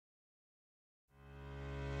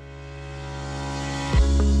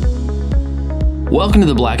Welcome to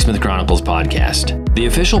the Blacksmith Chronicles podcast, the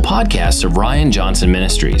official podcast of Ryan Johnson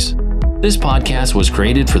Ministries. This podcast was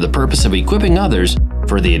created for the purpose of equipping others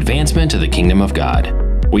for the advancement of the kingdom of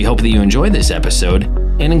God. We hope that you enjoyed this episode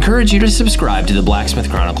and encourage you to subscribe to the Blacksmith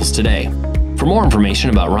Chronicles today. For more information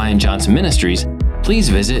about Ryan Johnson Ministries, please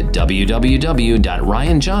visit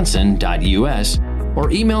www.ryanjohnson.us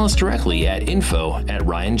or email us directly at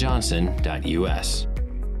info@ryanjohnson.us.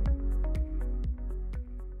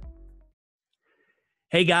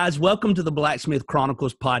 Hey guys, welcome to the Blacksmith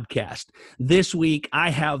Chronicles podcast. This week, I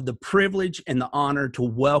have the privilege and the honor to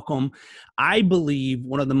welcome, I believe,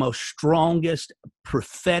 one of the most strongest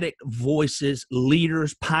prophetic voices,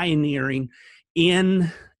 leaders, pioneering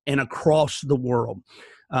in and across the world.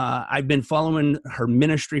 I've been following her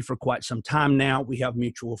ministry for quite some time now. We have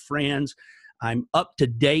mutual friends. I'm up to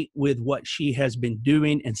date with what she has been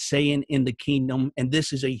doing and saying in the kingdom. And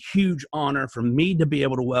this is a huge honor for me to be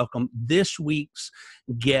able to welcome this week's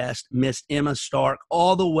guest, Miss Emma Stark,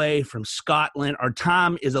 all the way from Scotland. Our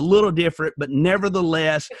time is a little different, but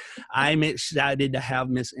nevertheless, I'm excited to have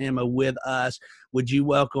Miss Emma with us. Would you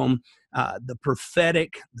welcome the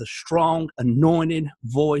prophetic, the strong, anointed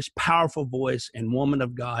voice, powerful voice, and woman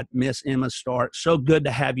of God, Miss Emma Stark. So good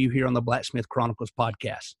to have you here on the Blacksmith Chronicles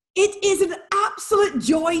podcast. It is an absolute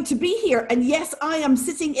joy to be here. And yes, I am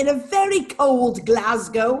sitting in a very cold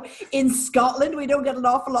Glasgow in Scotland. We don't get an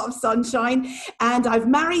awful lot of sunshine. And I've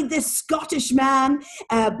married this Scottish man,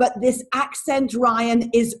 but this accent, Ryan,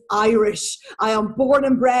 is Irish. I am born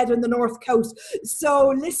and bred on the North Coast. So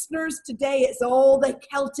listeners, today it's all the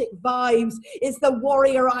Celtic vibes. It's the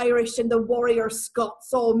warrior Irish and the warrior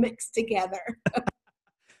Scots all mixed together.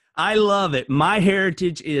 I love it. My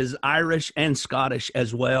heritage is Irish and Scottish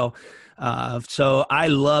as well. So I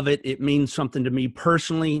love it. It means something to me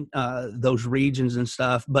personally, those regions and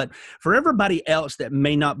stuff. But for everybody else that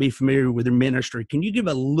may not be familiar with your ministry, can you give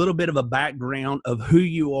a little bit of a background of who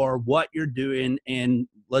you are, what you're doing, and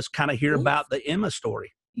let's kind of hear about the Emma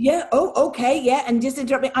story? Yeah. Oh, okay. Yeah. And just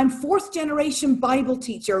interrupt me. I'm fourth generation Bible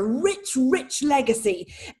teacher, rich legacy.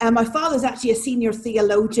 My father's actually a senior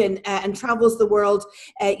theologian and travels the world,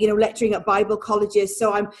 lecturing at Bible colleges.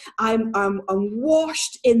 So I'm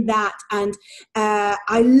washed in that. And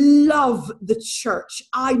I love the church.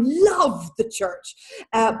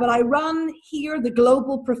 But I run here the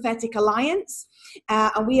Global Prophetic Alliance.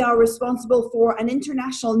 And we are responsible for an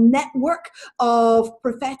international network of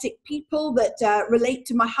prophetic people that relate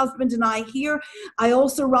to my husband and I here. I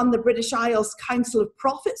also run the British Isles Council of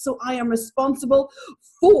Prophets, so I am responsible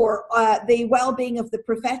for the well-being of the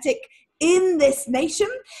prophetic in this nation.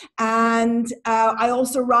 And I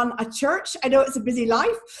also run a church. I know it's a busy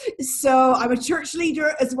life. So I'm a church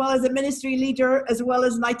leader as well as a ministry leader, as well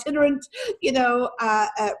as an itinerant,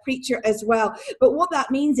 preacher as well. But what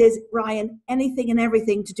that means is, Ryan, anything and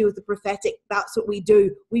everything to do with the prophetic, that's what we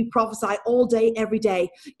do. We prophesy all day, every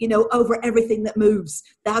day, over everything that moves.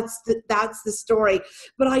 That's the story.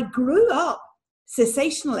 But I grew up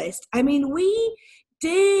cessationalist. I mean, we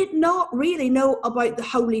did not really know about the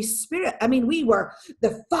Holy Spirit. I mean, we were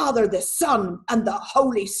the Father, the Son, and the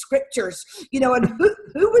Holy Scriptures, and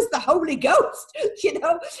who was the Holy Ghost,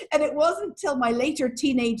 And it wasn't until my later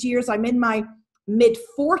teenage years, I'm in my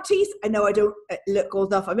mid-40s. I know I don't look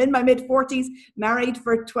old enough. I'm in my mid-40s, married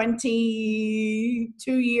for 22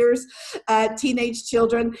 years, teenage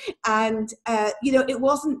children. And, it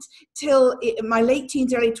wasn't till my late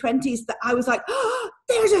teens, early 20s that I was like, oh,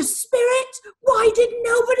 there's a spirit. Why did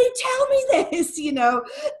nobody tell me this?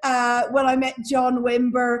 When I met John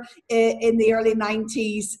Wimber in the early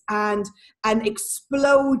 90s and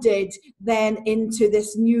exploded then into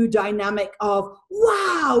this new dynamic of,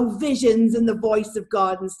 wow, visions and the voice of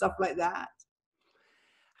God and stuff like that.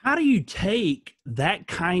 How do you take that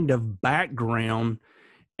kind of background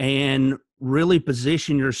and really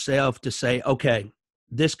position yourself to say, okay,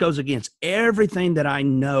 this goes against everything that I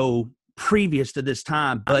know previous to this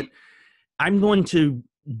time, but I'm going to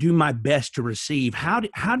do my best to receive? How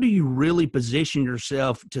do you really position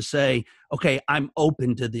yourself to say, okay, I'm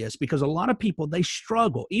open to this? Because a lot of people, they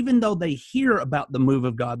struggle, even though they hear about the move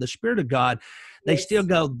of God, the Spirit of God, they still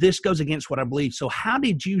go, this goes against what I believe. So how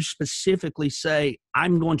did you specifically say,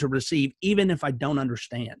 I'm going to receive, even if I don't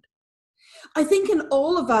understand? I think in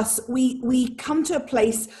all of us, we come to a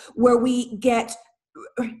place where we get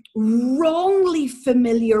wrongly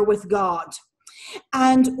familiar with God.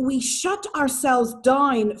 And we shut ourselves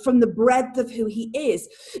down from the breadth of who he is.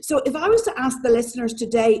 So if I was to ask the listeners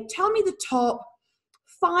today, tell me the top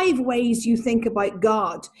 5 ways you think about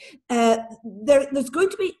God, there's going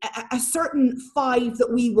to be a certain 5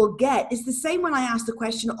 that we will get. It's the same when I ask the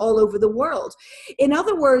question all over the world. In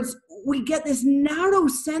other words, we get this narrow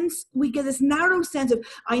sense of,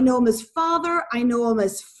 I know him as father, I know him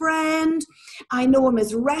as friend, I know him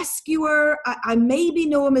as rescuer, I maybe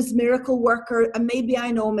know him as miracle worker, and maybe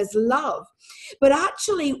I know him as love. But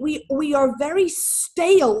actually, we are very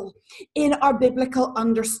stale in our biblical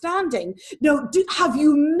understanding. Now, have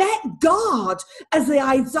you met God as the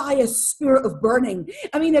Isaiah spirit of burning?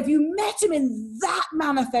 I mean, have you met him in that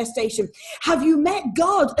manifestation? Have you met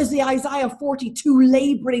God as the Isaiah 42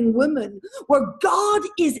 laboring woman, where God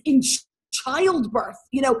is in childbirth?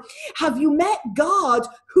 Have you met God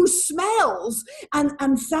who smells?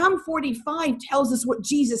 And Psalm 45 tells us what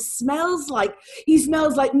Jesus smells like. He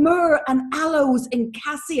smells like myrrh and aloes and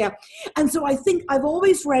cassia. And so I think I've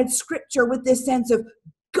always read scripture with this sense of,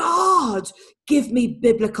 God, give me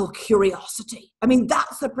biblical curiosity. I mean,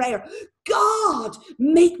 that's the prayer. God,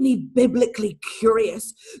 make me biblically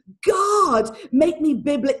curious. God, make me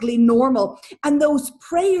biblically normal. And those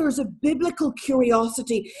prayers of biblical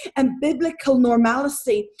curiosity and biblical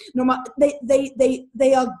normalcy,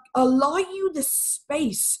 they allow you the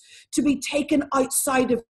space to be taken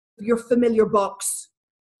outside of your familiar box.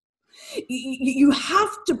 You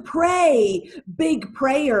have to pray big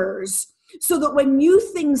prayers, so that when new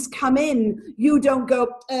things come in, you don't go,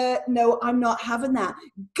 no, I'm not having that.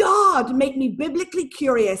 God, make me biblically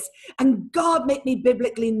curious, and God, make me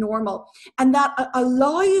biblically normal. And that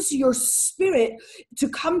allows your spirit to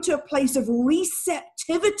come to a place of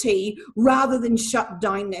receptivity rather than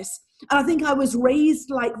shutdownness. And I think I was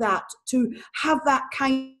raised like that, to have that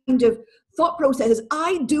kind of thought processes.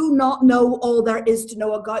 I do not know all there is to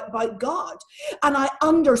know about God. And I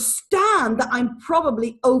understand that I'm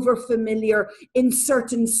probably over familiar in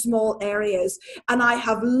certain small areas. And I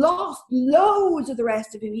have lost loads of the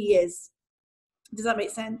rest of who he is. Does that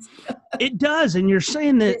make sense? It does. And you're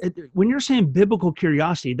saying that when you're saying biblical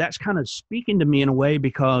curiosity, that's kind of speaking to me in a way,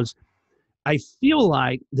 because I feel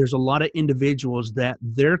like there's a lot of individuals that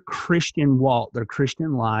their Christian walk, their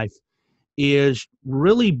Christian life, is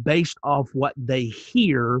really based off what they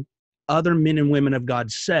hear other men and women of God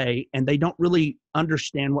say, and they don't really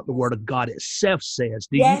understand what the Word of God itself says.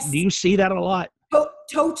 Do you see that a lot?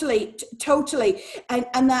 Totally.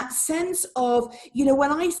 And that sense of,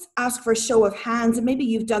 when I ask for a show of hands, and maybe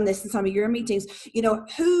you've done this in some of your meetings,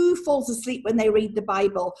 who falls asleep when they read the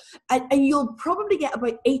Bible? And you'll probably get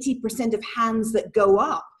about 80% of hands that go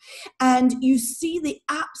up. And you see the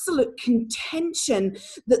absolute contention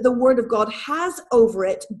that the Word of God has over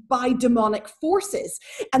it by demonic forces.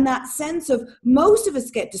 And that sense of, most of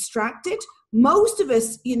us get distracted. Most of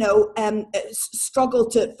us, struggle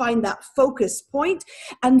to find that focus point.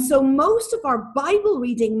 And so most of our Bible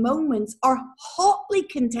reading moments are hotly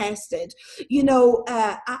contested,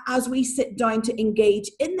 as we sit down to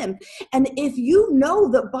engage in them. And if you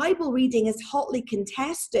know that Bible reading is hotly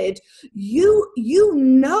contested, you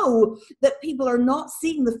know that people are not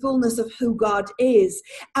seeing the fullness of who God is.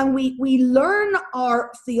 And we learn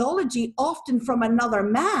our theology often from another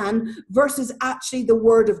man versus actually the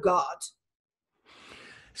Word of God.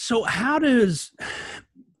 So how does,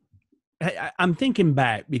 I'm thinking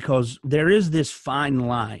back, because there is this fine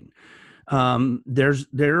line.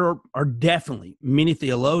 There are definitely many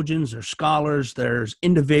theologians, there's scholars, there's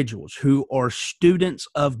individuals who are students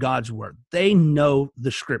of God's Word. They know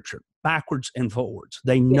the Scripture backwards and forwards.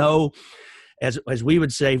 They know, as we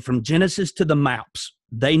would say, from Genesis to the maps,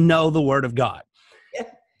 they know the Word of God. Yeah.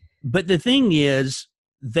 But the thing is,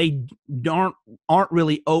 they aren't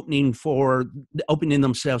really opening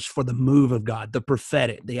themselves for the move of God, the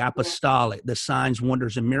prophetic, the apostolic, the signs,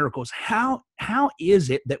 wonders, and miracles. How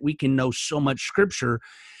is it that we can know so much Scripture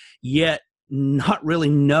yet not really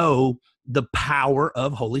know the power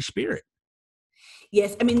of Holy Spirit?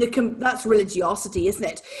 Yes, I mean, that's religiosity, isn't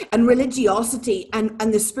it? And religiosity and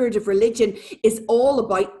the spirit of religion is all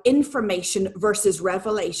about information versus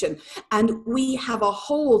revelation. And we have a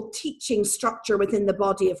whole teaching structure within the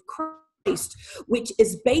body of Christ, which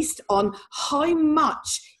is based on how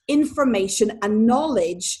much information and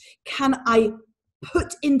knowledge can I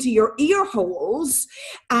put into your ear holes.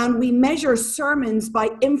 And we measure sermons by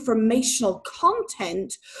informational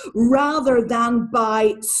content rather than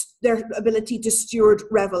by their ability to steward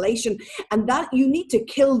revelation. And that you need to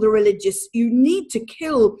kill the religious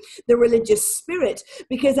spirit,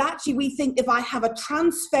 because actually we think if I have a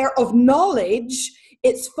transfer of knowledge,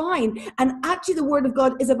 it's fine. And actually the word of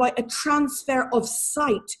God is about a transfer of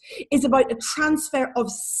sight, is about a transfer of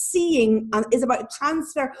seeing, and is about a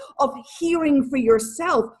transfer of hearing for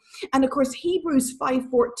yourself. And of course, Hebrews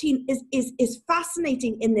 5:14 is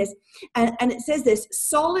fascinating in this. And it says this,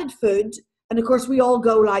 solid food. And of course, we all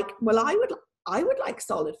go like, well, I would like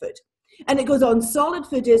solid food. And it goes on, solid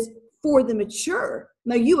food is for the mature.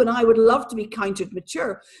 Now, you and I would love to be counted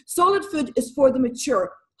mature. Solid food is for the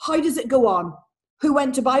mature. How does it go on? Who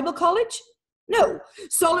went to Bible college? No.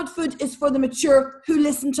 Solid food is for the mature who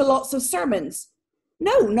listen to lots of sermons.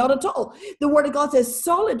 No, not at all. The Word of God says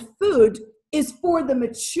solid food is for the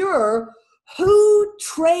mature who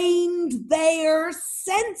trained their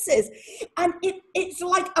senses. And it's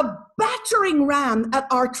like a battering ram at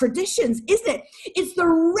our traditions, isn't it? It's the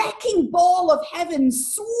wrecking ball of heaven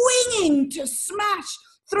swinging to smash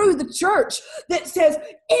through the church that says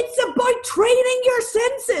it's about training your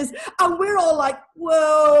senses. And we're all like,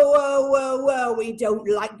 whoa, we don't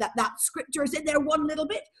like that. That scripture is in there one little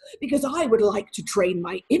bit, because I would like to train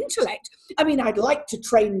my intellect. I mean, I'd like to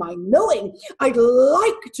train my knowing. I'd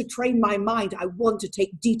like to train my mind. I want to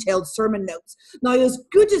take detailed sermon notes. Now, as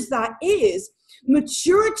good as that is,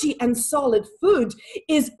 maturity and solid food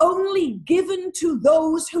is only given to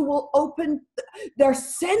those who will open their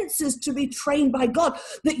senses to be trained by God,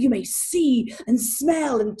 that you may see and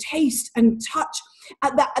smell and taste and touch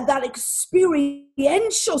at that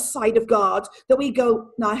experiential side of God, that we go,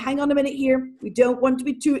 now hang on a minute here, we don't want to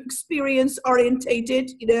be too experience orientated,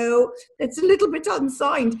 it's a little bit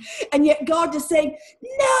unsigned. And yet God is saying,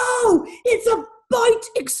 no, it's about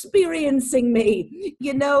experiencing me,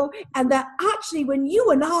 and that actually when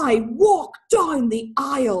you and I walk down the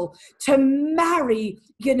aisle to marry,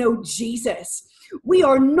 Jesus, we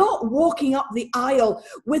are not walking up the aisle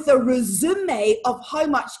with a resume of how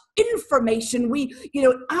much information we,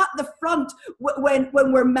 at the front when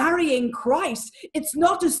we're marrying Christ. It's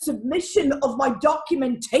not a submission of my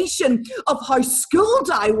documentation of how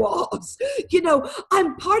schooled I was.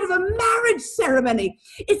 I'm part of a marriage ceremony.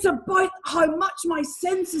 It's about how much my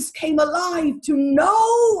senses came alive to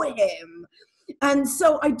know him. And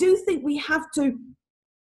so I do think we have to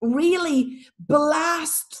really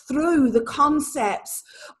blast through the concepts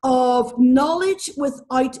of knowledge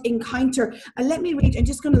without encounter. And let me read, I'm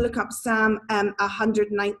just going to look up Psalm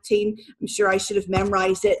 119. I'm sure I should have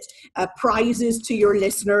memorized it. Prizes to your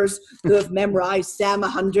listeners who have memorized Psalm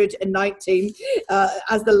 119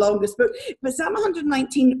 as the longest book. But Psalm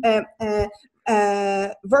 119,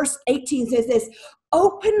 verse 18 says this,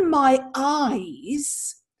 open my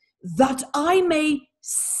eyes that I may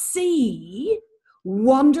see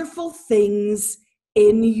wonderful things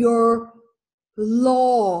in your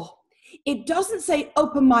law. It doesn't say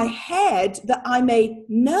open my head that I may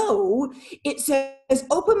know. It says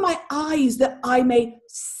open my eyes that I may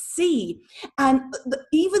see. And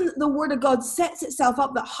even the word of God sets itself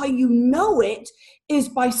up that how you know it is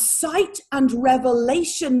by sight and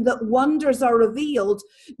revelation, that wonders are revealed,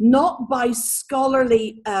 not by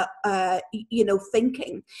scholarly,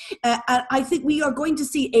 thinking. And I think we are going to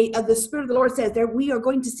see the Spirit of the Lord says there, we are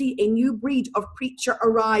going to see a new breed of preacher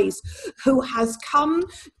arise, who has come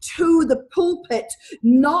to the pulpit,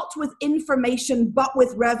 not with information, but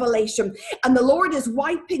with revelation. And the Lord is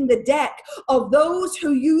wiping the deck of those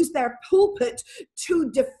who use their pulpit to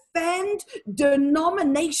defend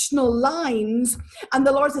denominational lines. And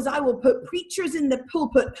the Lord says, I will put preachers in the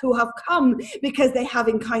pulpit who have come because they have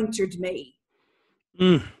encountered me.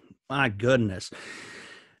 My goodness.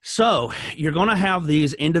 So you're going to have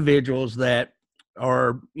these individuals that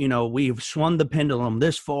are, we've swung the pendulum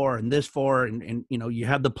this far and this far, and you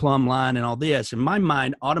have the plumb line and all this. And my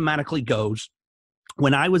mind automatically goes,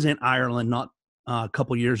 when I was in Ireland not a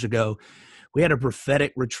couple years ago, we had a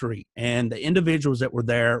prophetic retreat, and the individuals that were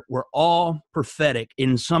there were all prophetic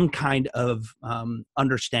in some kind of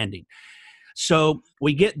understanding. So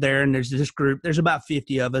we get there, and there's this group, there's about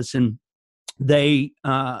 50 of us, and they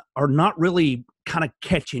are not really kind of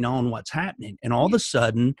catching on what's happening. And all of a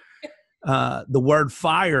sudden, the word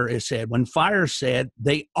fire is said. When fire is said,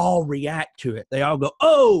 they all react to it. They all go,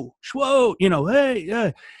 oh, whoa,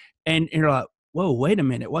 hey. And you're like, whoa, wait a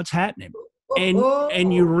minute, what's happening?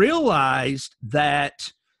 And you realized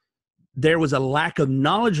that there was a lack of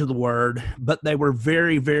knowledge of the word, but they were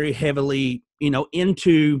very, very heavily,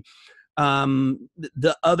 into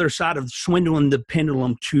the other side of swindling the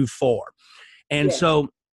pendulum too far. And so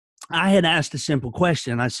I had asked a simple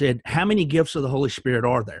question. I said, how many gifts of the Holy Spirit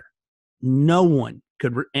are there? No one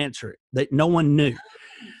could answer it. That no one knew.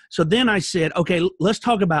 So then I said, okay, let's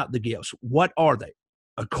talk about the gifts. What are they?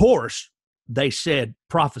 Of course, they said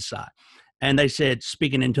prophesy. And they said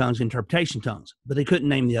speaking in tongues, interpretation tongues, but they couldn't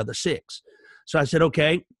name the other 6. So I said,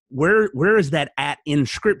 okay, where is that at in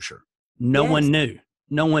Scripture? No Yes. one knew.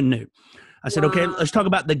 No one knew. I said, okay, let's talk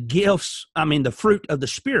about the gifts. I mean, the fruit of the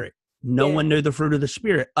Spirit. No one knew the fruit of the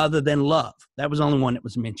Spirit other than love. That was the only one that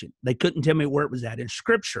was mentioned. They couldn't tell me where it was at in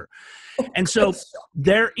Scripture. And so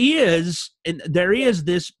there is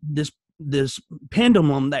this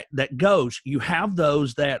pendulum that goes. You have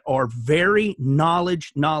those that are very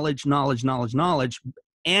knowledge,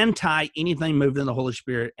 anti anything moved in the Holy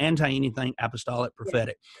Spirit, anti anything apostolic,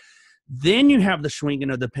 prophetic. Then you have the swinging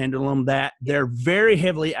of the pendulum that they're very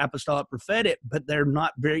heavily apostolic, prophetic, but they're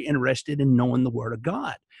not very interested in knowing the Word of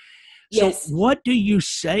God. So what do you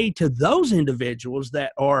say to those individuals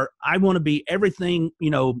that are, I want to be everything,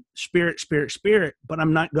 spirit, but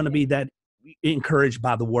I'm not going to be that encouraged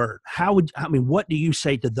by the Word? What do you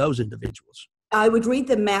say to those individuals? I would read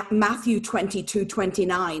the Matthew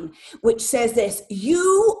 22:29, which says this: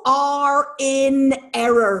 you are in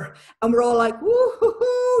error. And we're all like,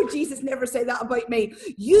 woo, Jesus never say that about me.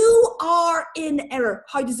 You are in error.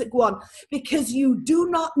 How does it go on? Because you do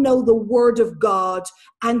not know the Word of God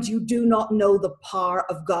and you do not know the power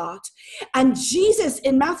of God. And Jesus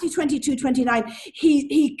in Matthew 22:29,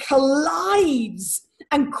 he collides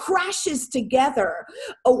and crashes together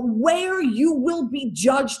where you will be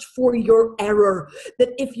judged for your error. That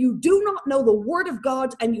if you do not know the Word of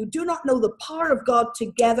God and you do not know the power of God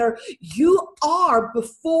together, you are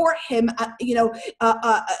before Him,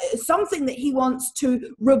 something that He wants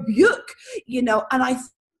to rebuke, and I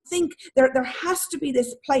think there has to be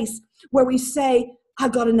this place where we say, I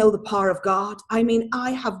got to know the power of God. I mean,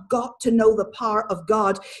 I have got to know the power of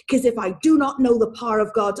God, because if I do not know the power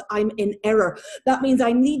of God, I'm in error. That means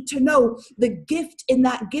I need to know the gift in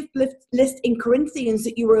that gift list in Corinthians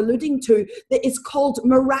that you were alluding to, that is called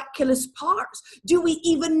miraculous powers. Do we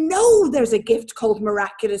even know there's a gift called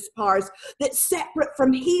miraculous powers that's separate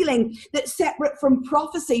from healing, that's separate from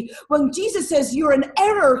prophecy? When Jesus says you're in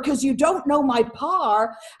error because you don't know my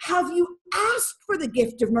power, have you asked for the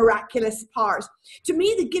gift of miraculous powers? To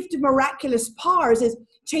me, the gift of miraculous powers is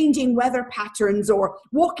changing weather patterns or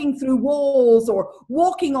walking through walls or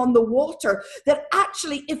walking on the water. That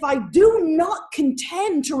actually, if I do not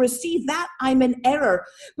contend to receive that, I'm in error.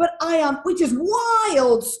 But I am, which is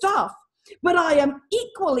wild stuff. But I am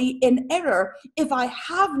equally in error if I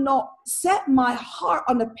have not set my heart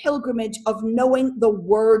on a pilgrimage of knowing the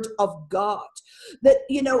Word of God. That,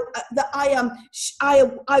 that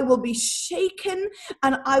I will be shaken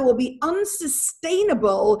and I will be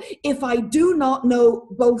unsustainable if I do not know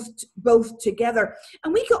both together.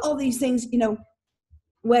 And we got all these things,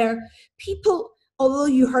 where people, although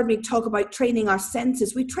you heard me talk about training our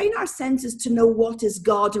senses, we train our senses to know what is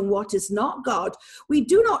God and what is not God. We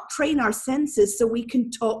do not train our senses so we can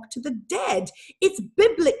talk to the dead. It's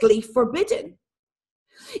biblically forbidden.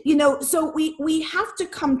 So we have to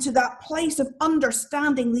come to that place of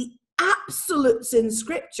understanding the absolutes in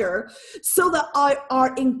Scripture so that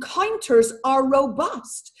our encounters are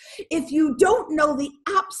robust. If you don't know the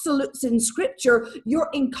absolutes in Scripture, your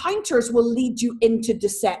encounters will lead you into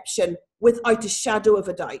deception without a shadow of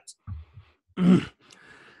a doubt.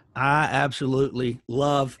 I absolutely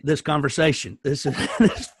love this conversation. This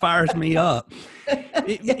fires me up.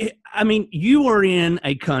 I mean, you are in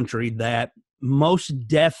a country that most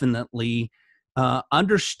definitely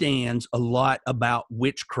understands a lot about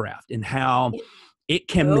witchcraft and how it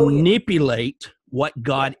can manipulate what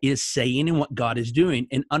God is saying and what God is doing,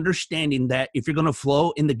 and understanding that if you're going to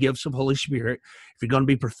flow in the gifts of Holy Spirit, if you're going to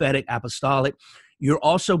be prophetic, apostolic, you're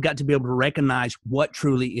also got to be able to recognize what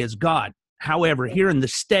truly is God. However, here in the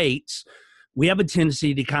States, we have a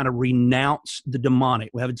tendency to kind of renounce the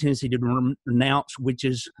demonic. We have a tendency to renounce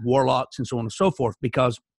witches, warlocks, and so on and so forth,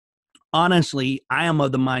 because honestly, I am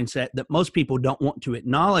of the mindset that most people don't want to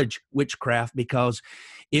acknowledge witchcraft because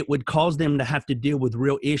it would cause them to have to deal with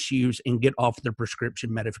real issues and get off their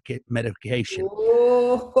prescription medication.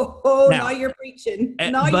 Now you're preaching.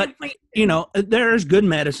 There's good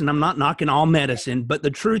medicine. I'm not knocking all medicine, but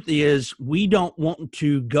the truth is we don't want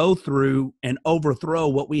to go through and overthrow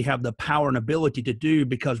what we have the power and ability to do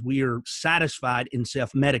because we are satisfied in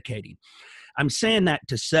self-medicating. I'm saying that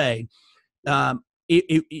to say,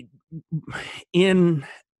 in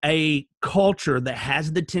a culture that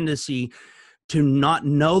has the tendency to not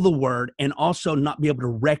know the Word and also not be able to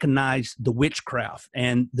recognize the witchcraft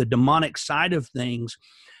and the demonic side of things,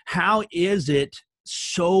 why is it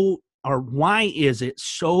so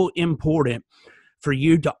important for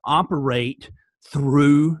you to operate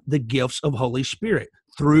through the gifts of Holy Spirit,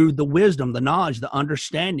 through the wisdom, the knowledge, the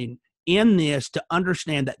understanding in this, to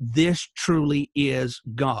understand that this truly is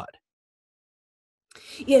God?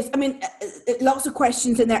 Yes, I mean, lots of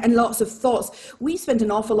questions in there and lots of thoughts. We spent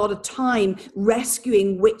an awful lot of time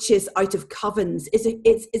rescuing witches out of covens.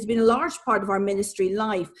 It's been a large part of our ministry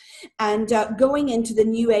life. And going into the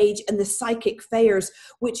New Age and the psychic fairs,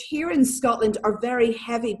 which here in Scotland are very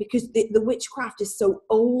heavy because the witchcraft is so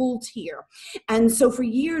old here. And so for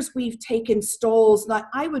years we've taken stalls. Now,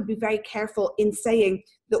 I would be very careful in saying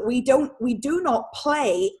that we do not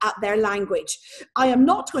play at their language. I am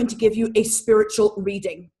not going to give you a spiritual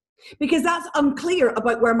reading because that's unclear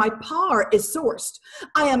about where my power is sourced.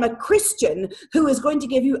 I am a Christian who is going to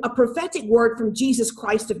give you a prophetic word from Jesus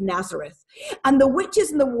Christ of Nazareth. And the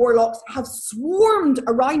witches and the warlocks have swarmed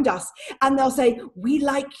around us and they'll say, we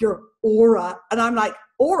like your aura. And I'm like,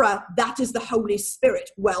 aura, that is the Holy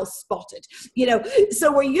Spirit. Well spotted.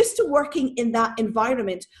 So we're used to working in that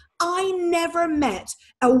environment. I never met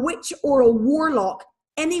a witch or a warlock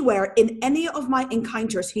anywhere in any of my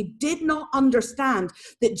encounters. He did not understand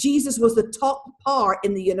that Jesus was the top power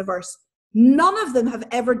in the universe. None of them have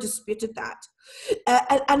ever disputed that.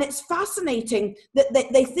 And it's fascinating that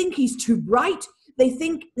they think he's too bright. They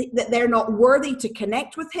think that they're not worthy to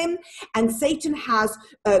connect with him, and Satan has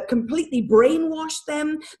completely brainwashed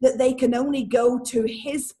them that they can only go to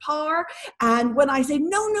his power. And when I say,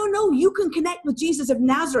 no, you can connect with Jesus of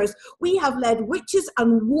Nazareth, we have led witches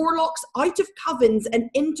and warlocks out of covens and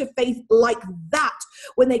into faith like that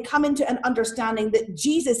when they come into an understanding that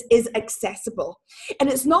Jesus is accessible. And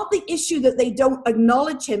it's not the issue that they don't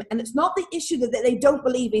acknowledge him, and it's not the issue that they don't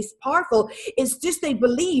believe he's powerful. It's just they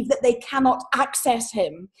believe that they cannot access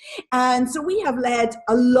him. And so we have led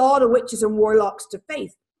a lot of witches and warlocks to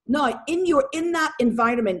faith. Now, in that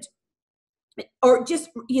environment, or just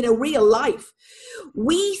real life,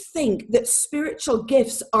 we think that spiritual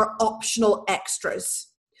gifts are optional extras.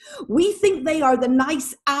 We think they are the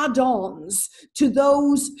nice add-ons to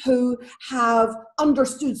those who have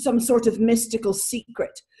understood some sort of mystical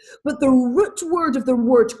secret. But the root word of the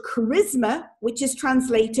word charisma, which is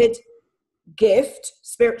translated gift,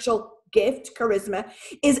 spiritual gift, charisma,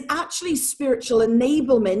 is actually spiritual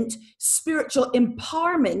enablement, spiritual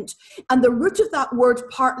empowerment. And the root of that word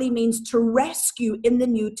partly means to rescue in the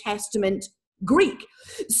New Testament Greek.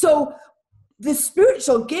 So the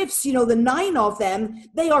spiritual gifts, the 9 of them,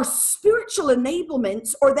 they are spiritual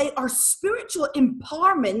enablements, or they are spiritual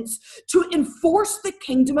empowerments to enforce the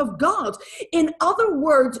kingdom of God. In other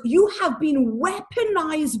words, you have been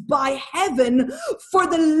weaponized by heaven for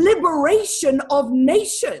the liberation of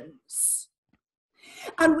nations.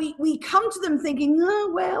 And we come to them thinking,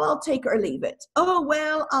 oh, well, I'll take it or leave it. Oh,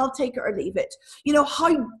 well, I'll take it or leave it. How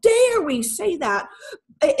dare we say that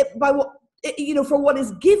by what, for what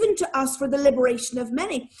is given to us for the liberation of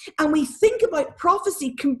many. And we think about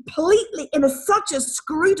prophecy completely in such a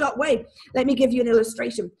screwed up way. Let me give you an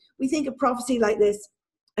illustration. We think of prophecy like this.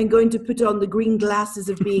 I'm going to put on the green glasses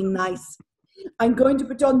of being nice. I'm going to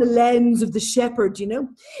put on the lens of the shepherd,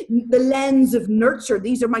 the lens of nurture.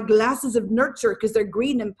 These are my glasses of nurture because they're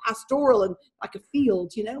green and pastoral and like a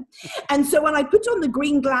field, And so when I put on the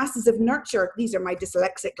green glasses of nurture, these are my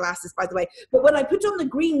dyslexic glasses, by the way, but when I put on the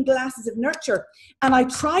green glasses of nurture and I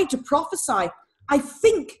try to prophesy, I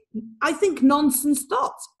think nonsense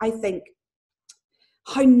thoughts. I think,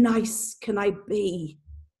 how nice can I be?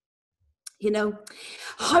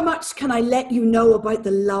 How much can I let you know about the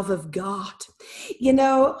love of God?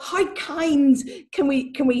 How kind can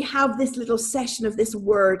we have this little session of this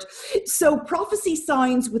word? So prophecy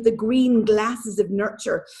sounds with the green glasses of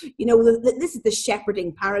nurture. This is the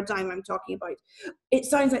shepherding paradigm I'm talking about. It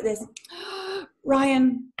sounds like this.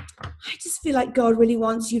 Ryan, I just feel like God really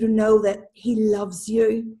wants you to know that he loves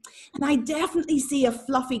you. And I definitely see a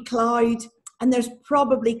fluffy cloud. And there's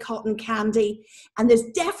probably cotton candy, and there's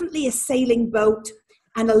definitely a sailing boat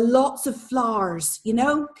and lots of flowers,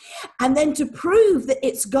 And then to prove that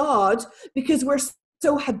it's God, because we're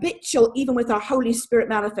so habitual, even with our Holy Spirit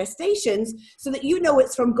manifestations, so that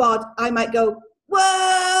it's from God, I might go,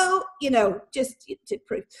 whoa, just to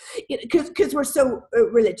prove, because we're so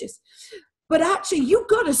religious. But actually, you've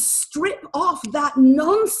got to strip off that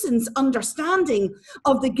nonsense understanding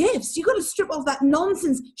of the gifts. You've got to strip off that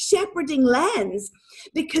nonsense shepherding lens,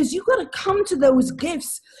 because you've got to come to those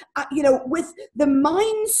gifts, with the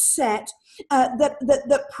mindset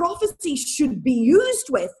that prophecy should be used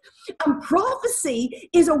with. And prophecy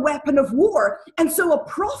is a weapon of war. And so a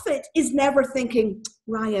prophet is never thinking,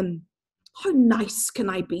 Ryan, how nice can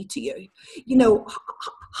I be to you?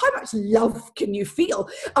 How much love can you feel?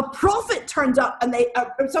 A prophet turns up and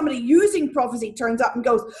somebody using prophecy turns up and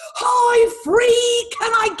goes, how free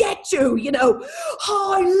can I get you?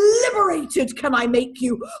 How liberated can I make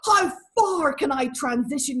you? How far can I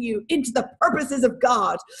transition you into the purposes of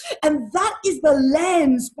God? And that is the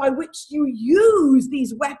lens by which you use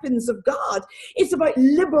these weapons of God. It's about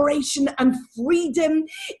liberation and freedom.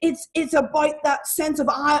 It's about that sense of,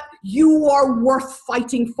 you are worth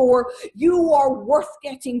fighting for. You are worth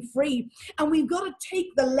getting free. And we've got to take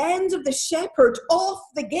the lens of the shepherd off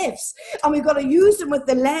the gifts, and we've got to use them with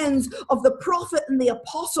the lens of the prophet and the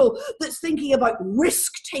apostle that's thinking about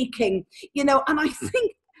risk taking, and I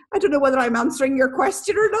think, I don't know whether I'm answering your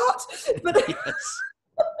question or not, but Yes.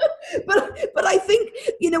 but I think,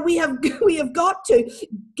 we have got to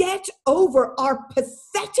get over our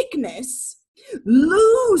patheticness,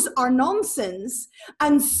 lose our nonsense,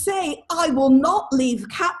 and say, I will not leave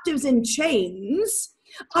captives in chains.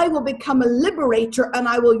 I will become a liberator, and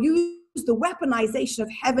I will use the weaponization of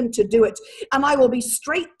heaven to do it. And I will be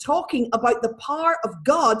straight talking about the power of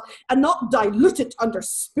God and not dilute it under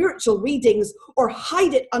spiritual readings or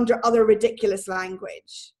hide it under other ridiculous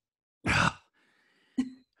language.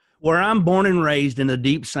 Where I'm born and raised in the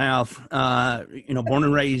deep South, born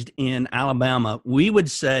and raised in Alabama, we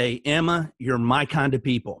would say, Emma, you're my kind of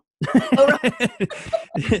people.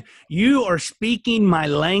 You are speaking my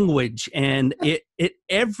language, and it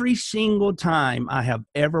every single time I have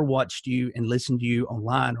ever watched you and listened to you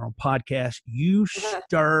online or on podcasts, you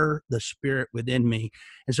stir the spirit within me.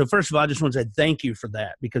 And so first of all, I just want to say thank you for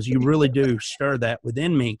that, because you really do stir that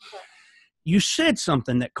within me. You said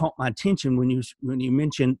something that caught my attention when you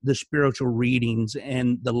mentioned the spiritual readings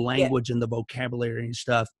and the language and the vocabulary and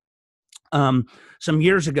stuff. Some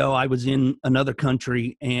years ago, I was in another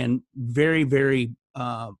country and very, very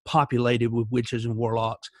populated with witches and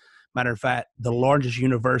warlocks. Matter of fact, the largest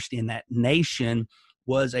university in that nation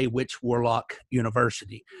was a witch warlock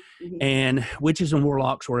university. Mm-hmm. And witches and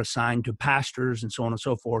warlocks were assigned to pastors and so on and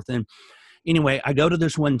so forth. And anyway, I go to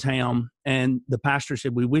this one town, and the pastor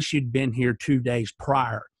said, we wish you'd been here 2 days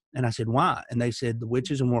prior. And I said, why? And they said the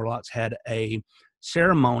witches and warlocks had a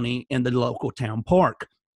ceremony in the local town park.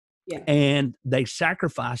 Yeah. And they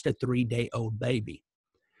sacrificed a 3-day-old baby.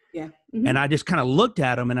 Yeah. Mm-hmm. And I just kind of looked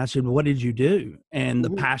at them and I said, well, what did you do? And the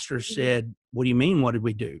pastor said, what do you mean? What did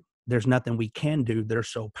we do? There's nothing we can do. They're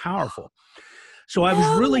so powerful. So I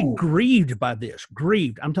was really grieved by this.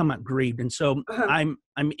 I'm talking about grieved. And so I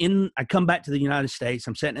come back to the United States.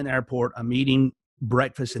 I'm sitting in the airport. I'm eating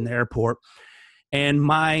breakfast in the airport. And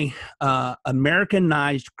my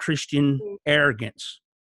Americanized Christian arrogance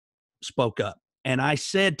spoke up. And I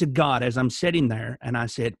said to God, as I'm sitting there, and I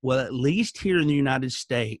said, well, at least here in the United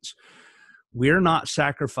States, we're not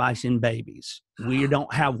sacrificing babies. We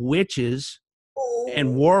don't have witches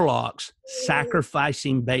and warlocks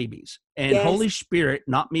sacrificing babies. And Holy Spirit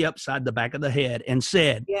knocked me upside the back of the head and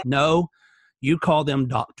said, no, you call them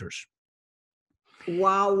doctors.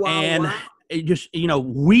 Wow. And it just,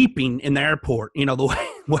 weeping in the airport, the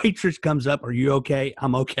waitress comes up, are you okay?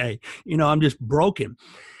 I'm okay. I'm just broken.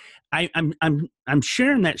 I'm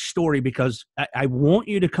sharing that story because I want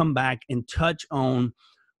you to come back and touch on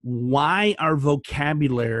why our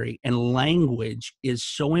vocabulary and language is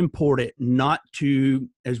so important, not to,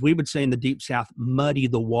 as we would say in the Deep South, muddy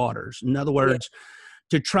the waters. In other words,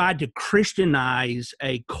 to try to Christianize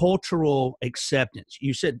a cultural acceptance.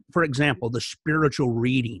 You said, for example, the spiritual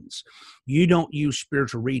readings. You don't use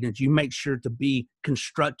spiritual readings. You make sure to be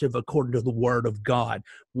constructive according to the Word of God.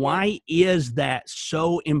 Why is that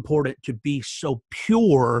so important, to be so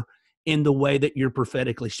pure in the way that you're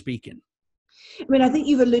prophetically speaking? I mean, I think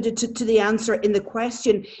you've alluded to the answer in the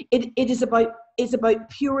question. It's about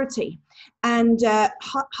purity. And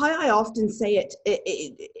how I often say it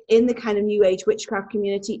in the kind of New Age witchcraft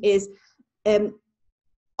community is,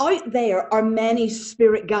 out there are many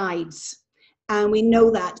spirit guides, and we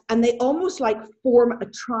know that. And they almost like form a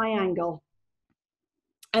triangle.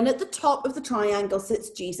 And at the top of the triangle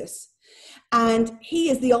sits Jesus. And he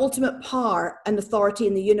is the ultimate power and authority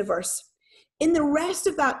in the universe. In the rest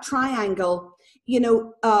of that triangle,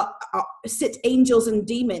 sit angels and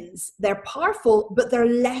demons. They're powerful, but they're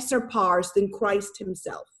lesser powers than Christ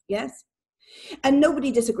himself. Yes? And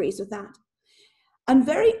nobody disagrees with that. And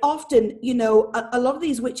very often, a lot of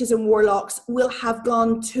these witches and warlocks will have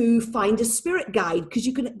gone to find a spirit guide, because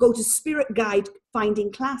you can go to spirit guide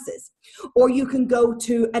finding classes, or you can go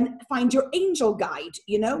to and find your angel guide,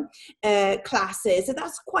 classes. And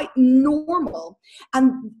that's quite normal.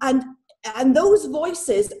 And those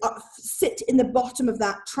voices sit in the bottom of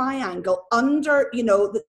that triangle under,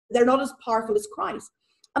 they're not as powerful as Christ.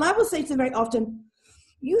 And I will say to them very often,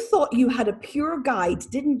 you thought you had a pure guide,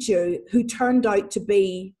 didn't you, who turned out to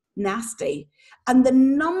be nasty? And the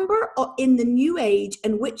number in the New Age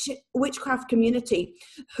and witchcraft community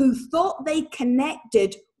who thought they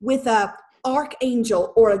connected with a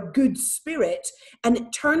archangel or a good spirit, and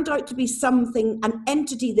it turned out to be an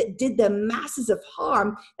entity that did them masses of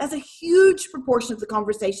harm, that's a huge proportion of the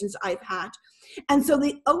conversations I've had. And so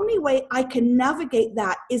the only way I can navigate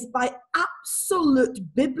that is by absolute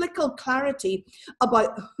biblical clarity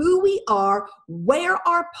about who we are, where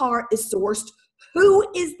our power is sourced, who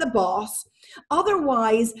is the boss.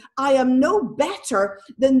 Otherwise, I am no better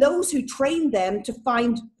than those who train them to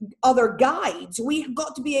find other guides. We have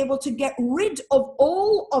got to be able to get rid of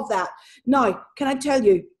all of that. Now, can I tell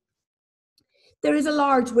you, there is a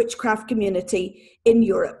large witchcraft community in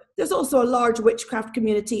Europe. There's also a large witchcraft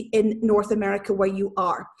community in North America where you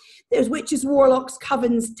are. There's witches, warlocks,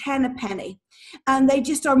 covens, 10 a penny. And they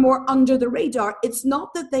just are more under the radar. It's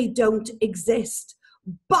not that they don't exist,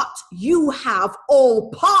 but you have all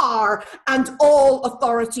power and all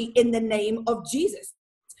authority in the name of Jesus.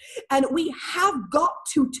 And we have got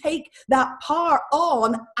to take that power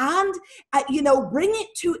on and, bring it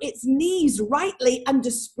to its knees rightly and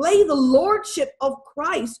display the lordship of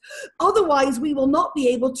Christ. Otherwise, we will not be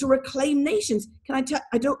able to reclaim nations. Can I tell?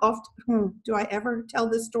 I don't often. Do I ever tell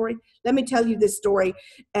this story? Let me tell you this story.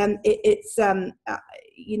 It's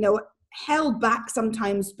held back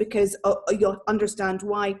sometimes because you'll understand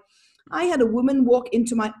why. I had a woman walk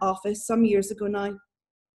into my office some years ago now,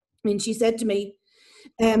 and she said to me,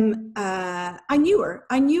 I knew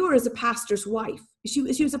her as a pastor's wife. She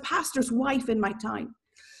was a pastor's wife in my time.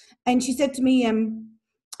 And she said to me,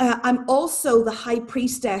 I'm also the high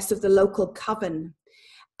priestess of the local coven,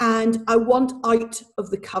 and I want out of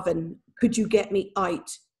the coven. Could you get me out?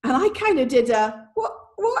 And I kind of did what?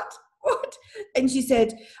 And she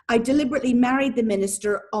said, I deliberately married the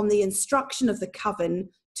minister on the instruction of the coven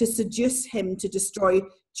to seduce him to destroy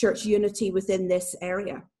church unity within this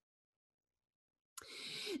area.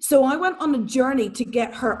 So I went on a journey to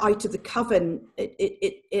get her out of the coven,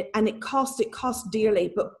 and it cost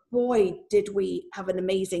dearly, but boy, did we have an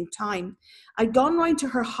amazing time. I'd gone round to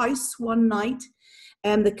her house one night,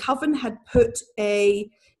 and the coven had put a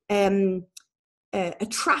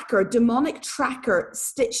tracker, demonic tracker,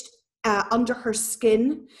 stitched under her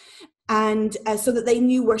skin, and so that they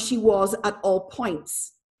knew where she was at all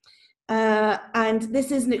points. And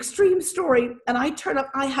this is an extreme story. And I turned up,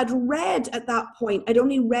 I had read at that point, I'd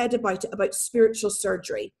only read about spiritual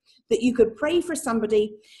surgery, that you could pray for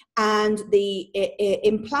somebody and the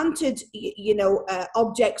implanted,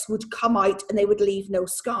 objects would come out and they would leave no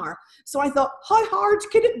scar. So I thought, how hard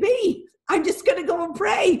could it be? I'm just going to go and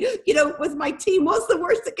pray, with my team. What's the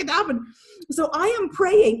worst that could happen? So I am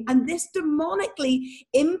praying, and this demonically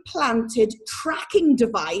implanted tracking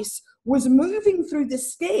device was moving through the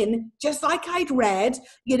skin, just like I'd read,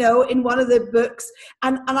 in one of the books.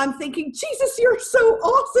 And I'm thinking, Jesus, you're so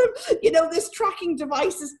awesome. This tracking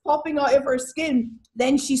device is popping out of her skin.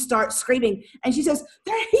 Then she starts screaming and she says,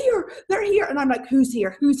 they're here. And I'm like, who's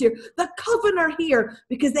here? The coven are here,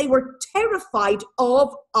 because they were terrified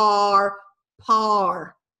of our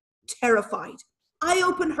power. Terrified. I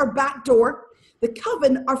open her back door. The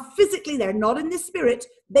coven are physically there, not in the spirit.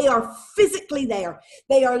 They are physically there.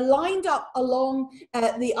 They are lined up along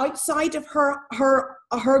the outside of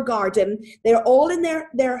her garden. They're all in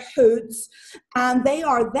their hoods, and they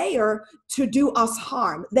are there to do us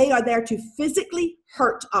harm. They are there to physically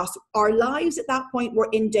hurt us. Our lives at that point were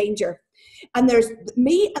in danger. And there's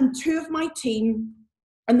me and two of my team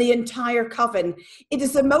and the entire coven. It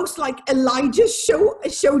is the most like Elijah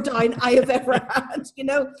showdown I have ever had,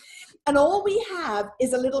 And all we have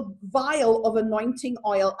is a little vial of anointing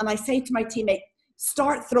oil. And I say to my teammate,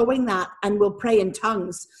 start throwing that and we'll pray in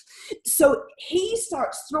tongues. So he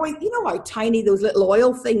starts throwing, how tiny those little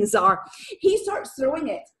oil things are. He starts throwing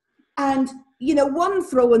it. And, one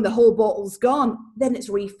throw and the whole bottle's gone. Then it's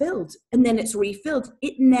refilled, and then it's refilled.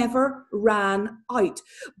 It never ran out.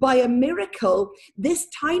 By a miracle, this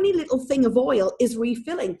tiny little thing of oil is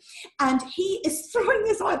refilling. And he is throwing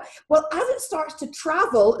this oil. Well, as it starts to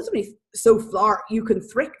travel, it's only so far you can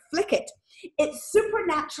flick it. It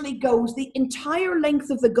supernaturally goes the entire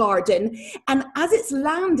length of the garden, and as it's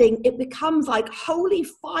landing, it becomes like holy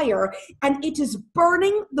fire, and it is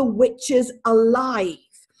burning the witches alive.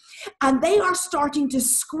 And they are starting to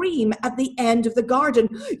scream at the end of the garden,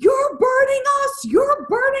 you're burning us, you're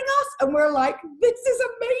burning us. And we're like, this is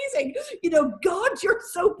amazing. God, you're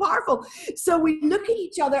so powerful. So we look at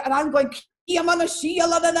each other, and I'm going,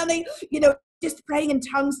 just praying in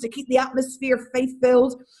tongues to keep the atmosphere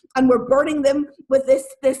faith-filled. And we're burning them with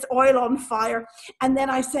this oil on fire. And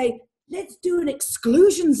then I say, let's do an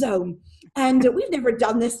exclusion zone. And we've never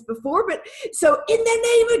done this before, but so in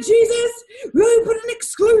the name of Jesus, we put an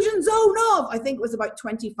exclusion zone of, I think it was about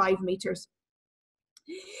 25 meters.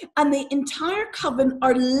 And the entire coven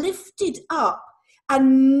are lifted up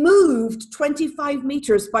and moved 25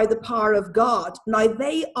 meters by the power of God. Now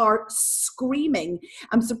they are screaming.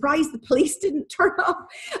 I'm surprised the police didn't turn up.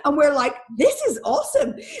 And we're like, this is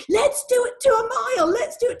awesome. Let's do it to a mile.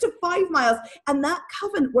 Let's do it to 5 miles. And that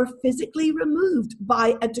coven were physically removed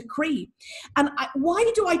by a decree. And why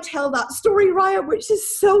do I tell that story, Ryan, which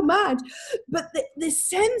is so mad? But the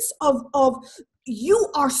sense of you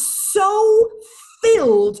are so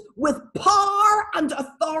filled with power and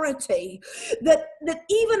authority that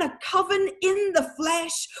even a coven in the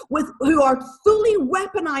flesh who are fully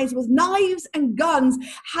weaponized with knives and guns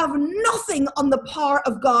have nothing on the power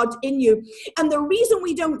of God in you. And the reason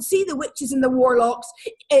we don't see the witches and the warlocks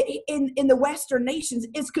in the Western nations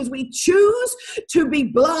is because we choose to be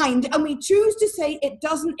blind and we choose to say it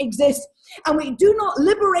doesn't exist. And we do not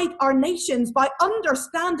liberate our nations by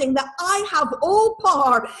understanding that I have all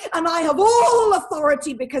power and I have all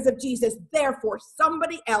authority because of Jesus. Therefore,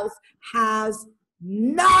 somebody else has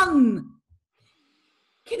none.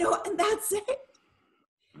 You know, and that's it.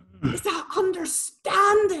 It's that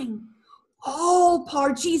understanding. All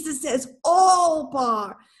power. Jesus says all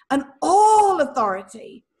power and all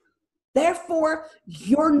authority. Therefore,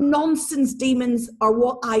 your nonsense demons are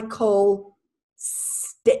what I call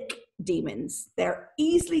stick demons. They're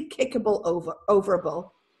easily kickable, overable,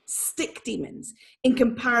 stick demons in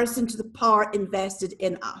comparison to the power invested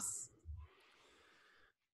in us.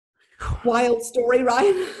 Wild story,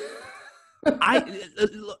 Ryan.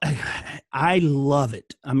 I love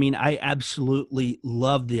it. I mean, I absolutely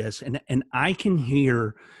love this, and I can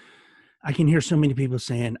hear so many people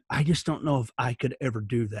saying, I just don't know if I could ever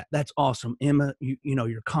do that. That's awesome, Emma. You know,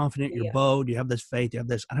 you're confident, you're bold, you have this faith, you have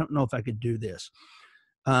this. I don't know if I could do this.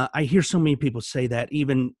 I hear so many people say that,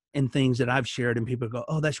 even in things that I've shared, and people go,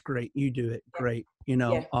 oh, that's great. You do it. Great. You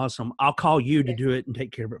know, awesome. I'll call you to do it and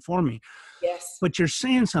take care of it for me. Yes. But you're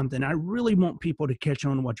saying something. I really want people to catch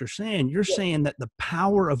on to what you're saying. You're saying that the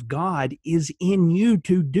power of God is in you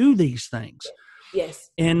to do these things.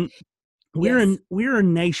 Yes. And we're a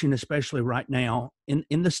nation, especially right now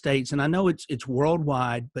in the States. And I know it's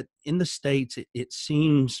worldwide, but in the States, it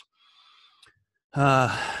seems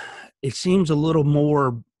a little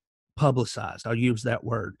more publicized. I'll use that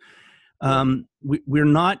word. We're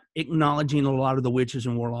not acknowledging a lot of the witches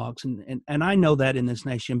and warlocks, and I know that in this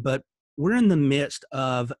nation, but we're in the midst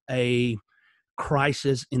of a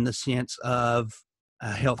crisis in the sense of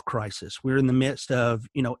a health crisis. We're in the midst of,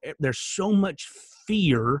 you know, there's so much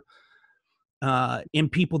fear in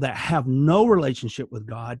people that have no relationship with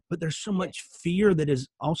God, but there's so much fear that is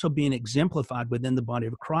also being exemplified within the body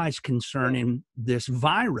of Christ concerning this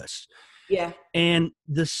virus. Yeah. And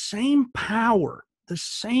the same power,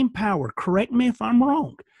 correct me if I'm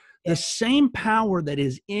wrong, the same power that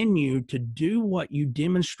is in you to do what you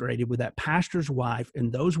demonstrated with that pastor's wife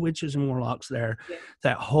and those witches and warlocks there,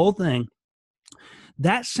 that whole thing,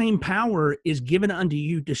 that same power is given unto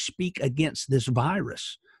you to speak against this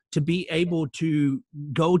virus, to be able to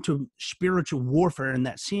go to spiritual warfare in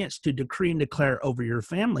that sense, to decree and declare over your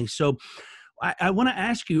family. So I want to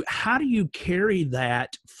ask you, how do you carry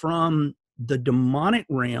that from the demonic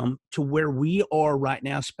realm to where we are right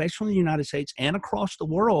now, especially in the United States and across the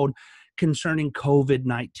world, concerning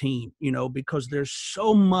COVID-19, you know, because there's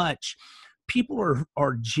so much, people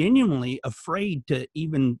are genuinely afraid to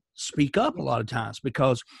even speak up a lot of times,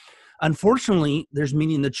 because unfortunately there's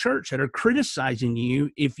many in the church that are criticizing you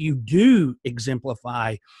if you do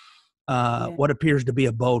exemplify what appears to be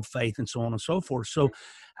a bold faith and so on and so forth. So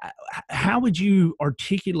how would you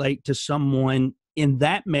articulate to someone in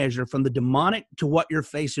that measure from the demonic to what you're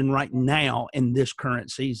facing right now in this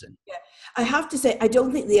current season? Yeah. I have to say, I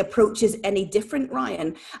don't think the approach is any different,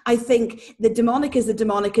 Ryan. I think the demonic is the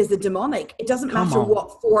demonic is the demonic. It doesn't matter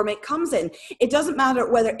what form it comes in. It doesn't matter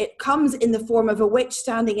whether it comes in the form of a witch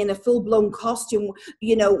standing in a full-blown costume,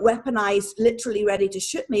 you know, weaponized, literally ready to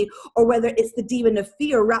shoot me, or whether it's the demon of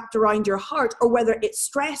fear wrapped around your heart, or whether it's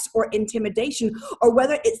stress or intimidation, or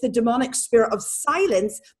whether it's the demonic spirit of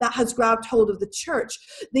silence that has grabbed hold of the church.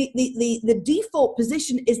 The default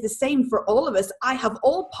position is the same for all of us. I have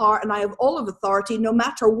all power and I have all of authority, no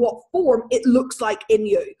matter what form it looks like in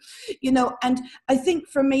you, you know. And I think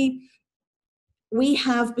for me, we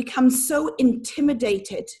have become so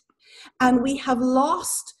intimidated and we have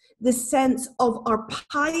lost the sense of our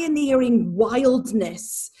pioneering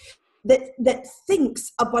wildness that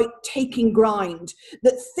thinks about taking ground,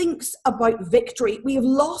 that thinks about victory. We have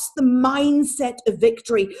lost the mindset of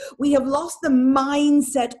victory. We have lost the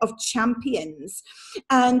mindset of champions.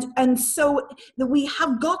 And so that we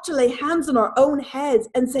have got to lay hands on our own heads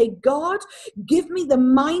and say, God, give me the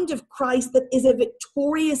mind of Christ that is a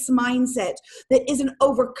victorious mindset, that is an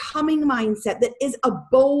overcoming mindset, that is a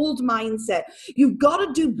bold mindset. You've got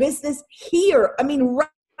to do business here. I mean, right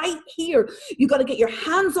here, you got to get your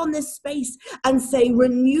hands on this space and say,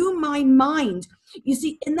 renew my mind. You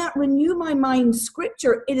see, in that renew my mind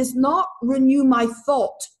scripture, it is not renew my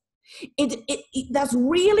thought. That's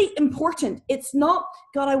really important. It's not,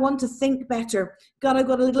 God, I want to think better. God, I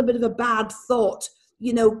got a little bit of a bad thought.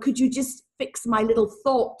 Could you just fix my little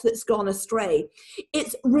thought that's gone astray?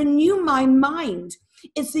 It's renew my mind.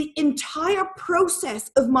 It's the entire process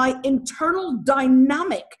of my internal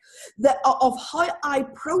dynamic of how I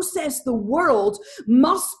process the world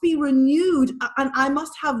must be renewed, and I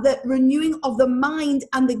must have the renewing of the mind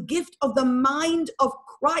and the gift of the mind of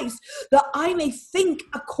Christ, that I may think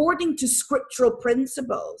according to scriptural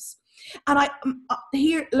principles. And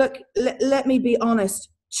let me be honest,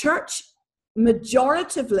 church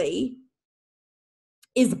majoritively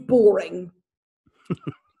is boring.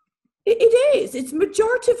 It is. It's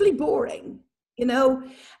majoritively boring,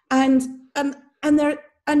 and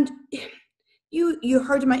you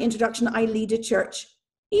heard in my introduction, I lead a church.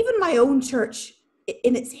 Even my own church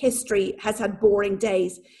in its history has had boring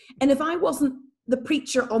days. And if I wasn't the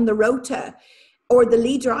preacher on the rota or the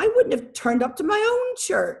leader, I wouldn't have turned up to my own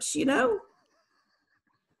church, It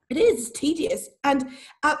is tedious. And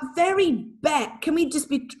at very best, can we just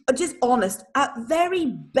be just honest? At very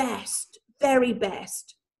best,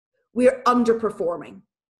 we're underperforming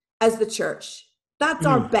as the church. That's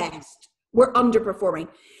our best. We're underperforming.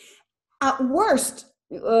 At worst,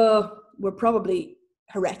 we're probably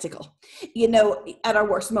heretical, at our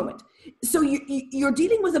worst moment. So you're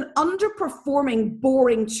dealing with an underperforming,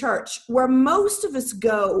 boring church where most of us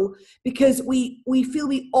go because we feel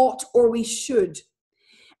we ought or we should.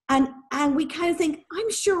 And we kind of think, I'm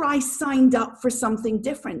sure I signed up for something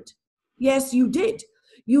different. Yes, you did.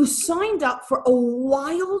 You signed up for a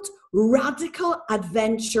wild, radical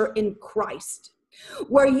adventure in Christ,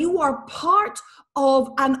 where you are part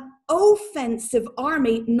of an offensive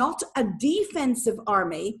army, not a defensive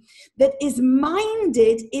army, that is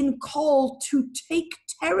minded in call to take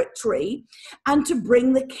territory and to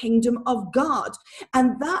bring the kingdom of God.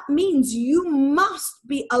 And that means you must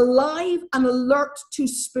be alive and alert to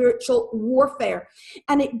spiritual warfare.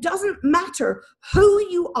 And it doesn't matter who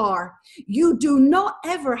you are. You do not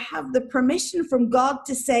ever have the permission from God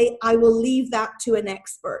to say, I will leave that to an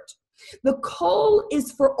expert. The call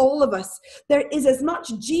is for all of us. There is as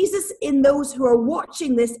much Jesus in those who are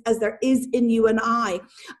watching this as there is in you and I.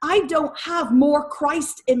 I don't have more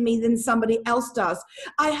Christ in me than somebody else does.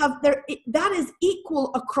 That is equal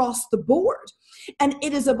across the board. And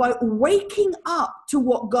it is about waking up to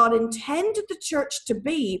what God intended the church to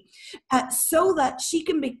be, so that she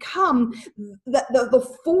can become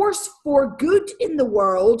the force for good in the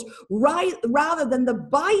world, rather than the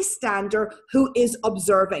bystander who is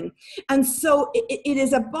observing. And so it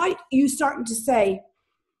is about you starting to say,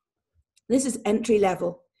 this is entry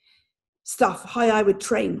level stuff, how I would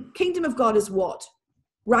train. Kingdom of God is what?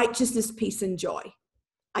 Righteousness, peace, and joy.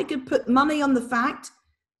 I could put money on the fact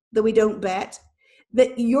that we don't bet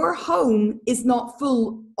that your home is not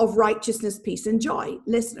full of righteousness, peace, and joy,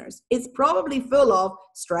 listeners. It's probably full of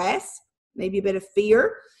stress, maybe a bit of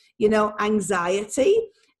fear, anxiety,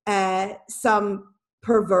 some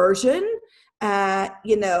perversion,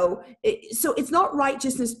 so it's not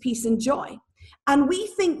righteousness, peace, and joy. And we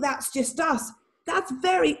think that's just us. That's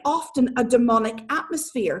very often a demonic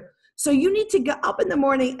atmosphere. So you need to get up in the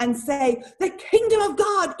morning and say, the kingdom of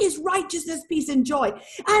God is righteousness, peace, and joy.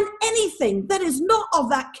 And anything that is not of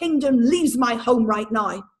that kingdom leaves my home right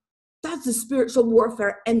now. That's a spiritual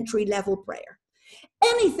warfare entry level prayer.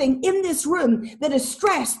 Anything in this room that is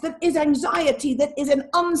stress, that is anxiety, that is an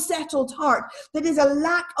unsettled heart, that is a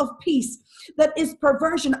lack of peace, that is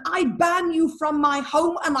perversion, I ban you from my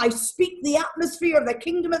home and I speak the atmosphere of the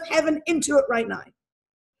kingdom of heaven into it right now.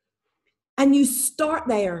 And you start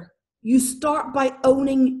there. You start by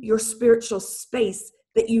owning your spiritual space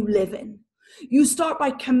that you live in. You start by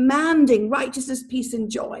commanding righteousness, peace, and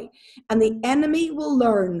joy. And the enemy will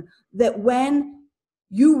learn that when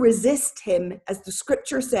you resist him, as the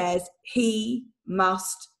scripture says, he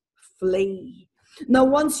must flee. Now,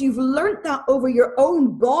 once you've learned that over your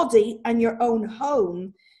own body and your own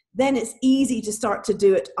home, then it's easy to start to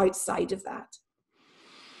do it outside of that.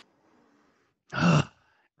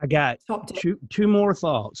 I got top tip. two more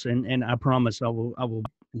thoughts, and I promise I will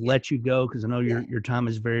let you go because I know your time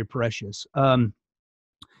is very precious.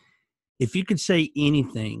 If you could say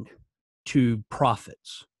anything to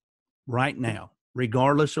prophets right now,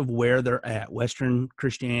 regardless of where they're at, Western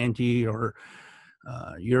Christianity or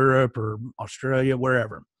Europe or Australia,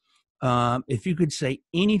 wherever, if you could say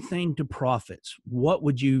anything to prophets, what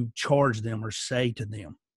would you charge them or say to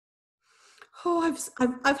them? Oh,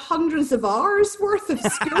 I've hundreds of hours worth of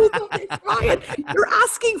school on this, Ryan. You're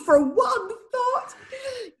asking for one thought.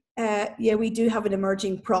 Yeah, we do have an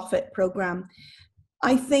emerging prophet program.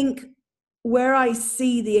 I think where I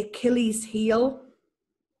see the Achilles heel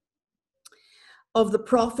of the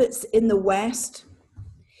prophets in the West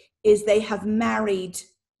is they have married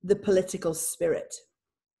the political spirit.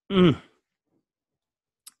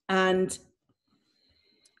 And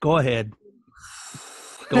go ahead.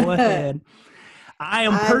 Go ahead. I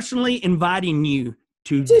am personally inviting you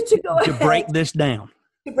to break this down.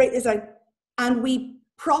 To break this down. And we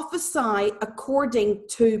prophesy according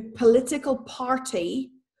to political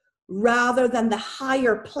party rather than the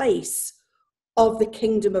higher place of the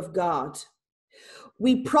kingdom of God.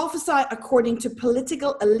 We prophesy according to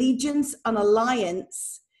political allegiance and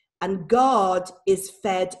alliance, and God is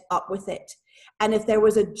fed up with it. And if there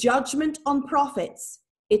was a judgment on prophets,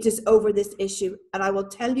 it is over this issue. And I will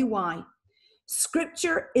tell you why.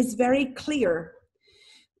 Scripture is very clear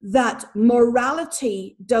that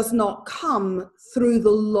morality does not come through the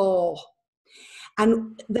law.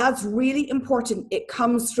 And that's really important. It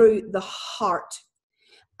comes through the heart.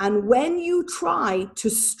 And when you try to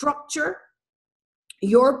structure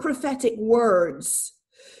your prophetic words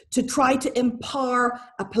to try to empower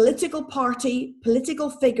a political party, political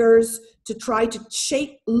figures, to try to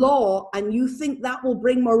shape law, and you think that will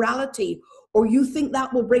bring morality, or you think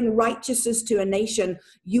that will bring righteousness to a nation,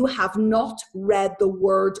 you have not read the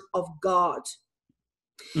word of God.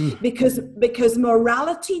 Because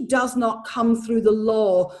morality does not come through the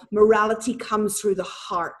law, morality comes through the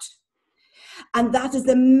heart. And that is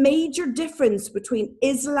the major difference between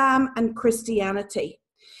Islam and Christianity.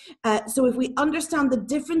 So if we understand the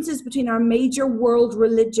differences between our major world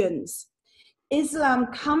religions, Islam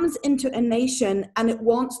comes into a nation and it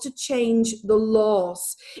wants to change the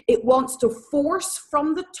laws. It wants to force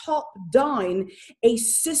from the top down a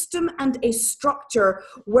system and a structure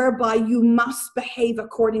whereby you must behave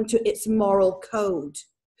according to its moral code.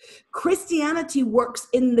 Christianity works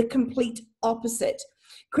in the complete opposite.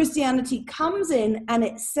 Christianity comes in and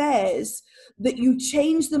it says that you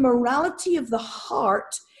change the morality of the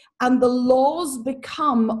heart and the laws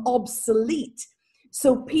become obsolete.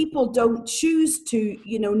 So people don't choose to,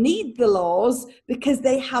 need the laws because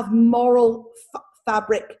they have moral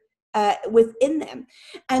fabric within them.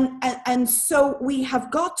 And so we have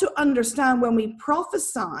got to understand when we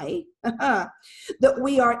prophesy that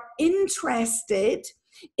we are interested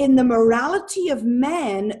in the morality of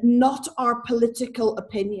men, not our political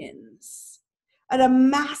opinions. And a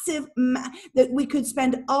massive, that we could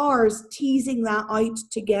spend hours teasing that out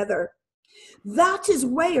together. That is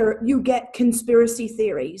where you get conspiracy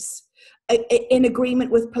theories in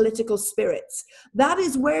agreement with political spirits. That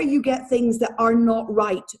is where you get things that are not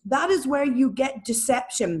right. That is where you get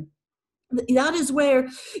deception. That is where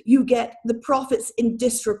you get the prophets in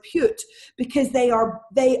disrepute, because they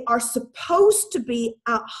are supposed to be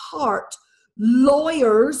at heart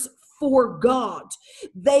lawyers for God.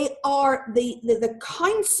 They are the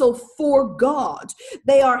counsel for God.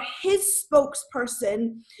 They are his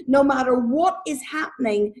spokesperson no matter what is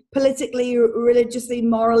happening politically, religiously,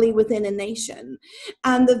 morally within a nation.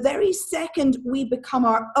 And the very second we become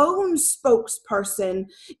our own spokesperson,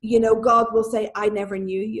 God will say, I never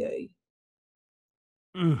knew you.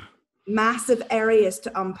 Massive areas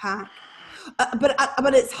to unpack.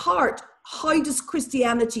 But its heart, how does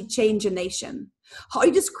Christianity change a nation? How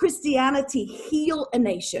does Christianity heal a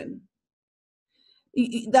nation?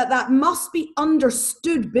 That must be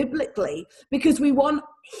understood biblically, because we want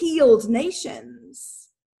healed nations.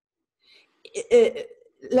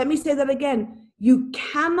 Let me say that again. You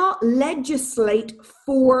cannot legislate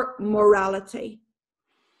for morality.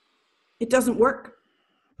 It doesn't work.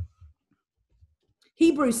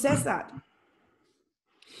 Hebrews says that.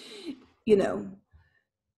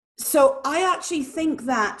 So I actually think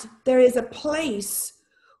that there is a place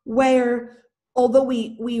where, although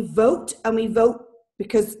we vote, and we vote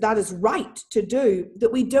because that is right to do,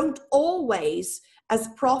 that we don't always, as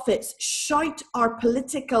prophets, shout our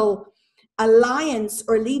political alliance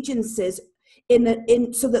or allegiances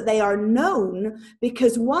in so that they are known,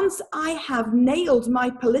 because once I have nailed my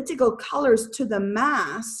political colors to the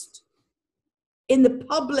mast in the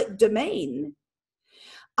public domain,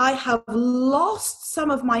 I have lost some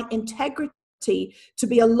of my integrity to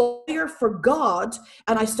be a lawyer for God,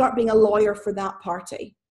 and I start being a lawyer for that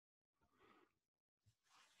party.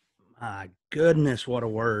 My goodness, what a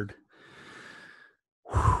word.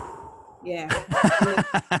 Yeah.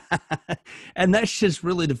 And that's just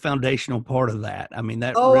really the foundational part of that. I mean,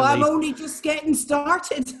 that Oh, really, I'm only just getting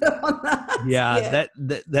started on that. yeah,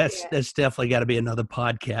 that's definitely got to be another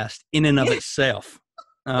podcast in and of itself,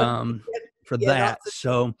 for that.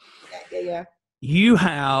 So yeah. you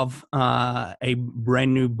have a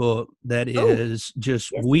brand new book that is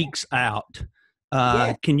just weeks out.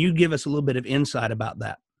 Can you give us a little bit of insight about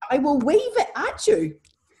that? I will wave it at you.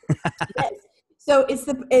 Yes. So it's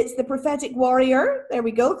the Prophetic Warrior. There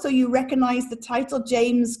we go. So you recognize the title.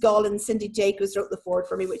 James Gall and Cindy Jacobs wrote the foreword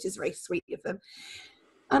for me, which is very sweet of them.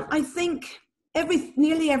 And I think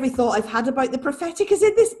nearly every thought I've had about the prophetic is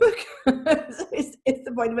in this book. it's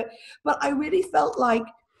the point of it. But I really felt like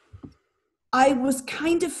I was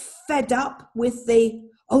kind of fed up with the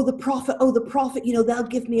prophet, they'll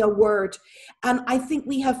give me a word. And I think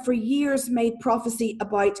we have for years made prophecy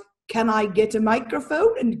about, can I get a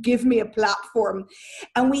microphone and give me a platform?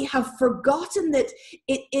 And we have forgotten that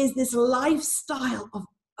it is this lifestyle of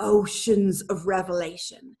oceans of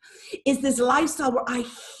revelation. Is this lifestyle where I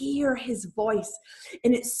hear his voice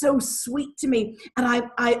and it's so sweet to me. And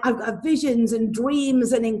I've got visions and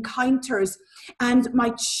dreams and encounters, and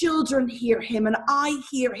my children hear him and I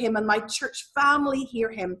hear him and my church family hear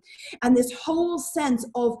him. And this whole sense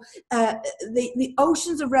of the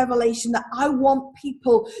oceans of revelation that I want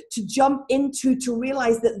people to jump into, to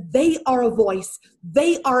realize that they are a voice,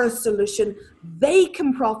 they are a solution, they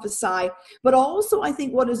can prophesy. But also I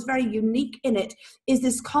think what is very unique in it is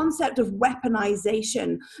this concept of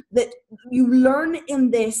weaponization that you learn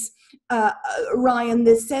in this, Ryan,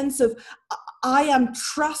 this sense of I am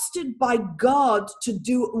trusted by God to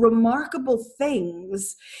do remarkable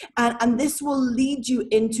things, and this will lead you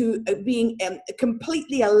into being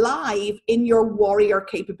completely alive in your warrior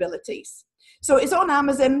capabilities. So it's on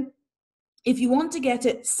Amazon. If you want to get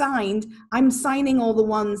it signed, I'm signing all the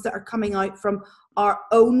ones that are coming out from our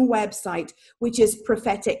own website, which is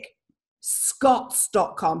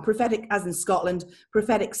propheticscots.com. Prophetic as in Scotland,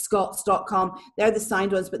 propheticscots.com. They're the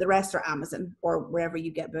signed ones, but the rest are Amazon or wherever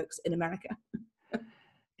you get books in America.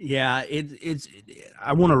 Yeah,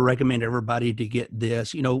 I want to recommend everybody to get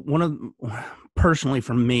this. Personally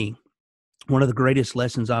for me, one of the greatest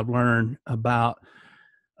lessons I've learned about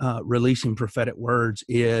releasing prophetic words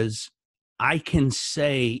is I can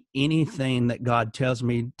say anything that God tells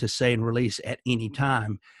me to say and release at any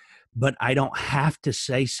time, but I don't have to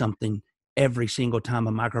say something every single time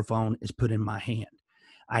a microphone is put in my hand.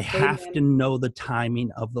 I have to know the timing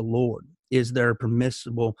of the Lord. Is there a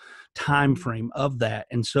permissible time frame of that?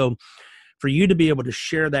 And so for you to be able to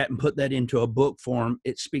share that and put that into a book form,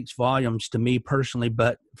 it speaks volumes to me personally,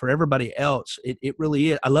 but for everybody else, it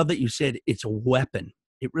really is. I love that you said it's a weapon.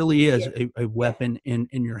 It really is a weapon in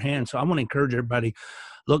your hand. So I want to encourage everybody,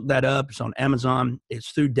 look that up. It's on Amazon.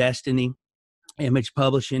 It's through Destiny Image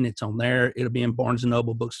Publishing. It's on there. It'll be in Barnes &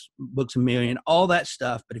 Noble, Books A Million, all that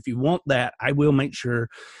stuff. But if you want that, I will make sure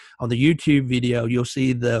on the YouTube video, you'll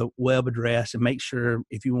see the web address, and make sure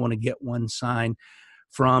if you want to get one signed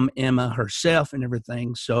from Emma herself and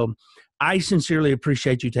everything. So I sincerely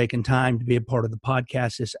appreciate you taking time to be a part of the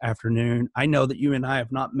podcast this afternoon. I know that you and I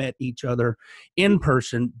have not met each other in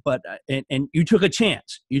person, but and you took a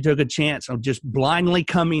chance. You took a chance of just blindly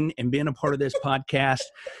coming and being a part of this podcast.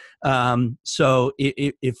 So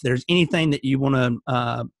if there's anything that you want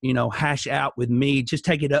to, hash out with me, just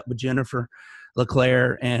take it up with Jennifer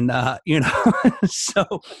LeClaire and, so,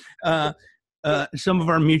 some of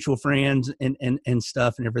our mutual friends and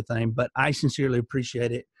stuff and everything, but I sincerely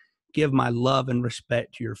appreciate it. Give my love and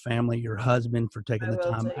respect to your family, your husband, for taking the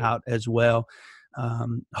time out as well.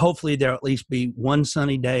 Hopefully there'll at least be one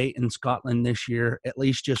sunny day in Scotland this year, at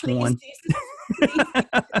least just one.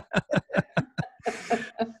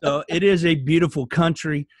 So it is a beautiful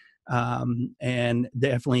country, and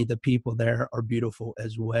definitely the people there are beautiful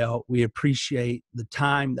as well. We appreciate the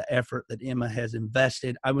time, the effort that Emma has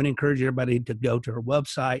invested. I would encourage everybody to go to her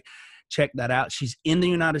website, check that out. She's in the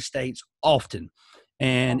United States often.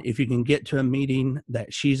 And if you can get to a meeting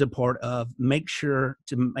that she's a part of, make sure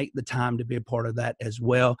to make the time to be a part of that as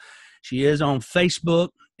well. She is on Facebook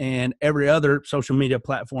and every other social media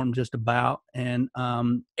platform just about. And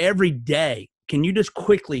every day, can you just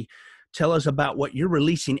quickly tell us about what you're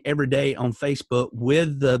releasing every day on Facebook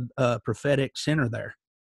with the Prophetic Center there?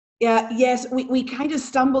 Yeah, yes, we kind of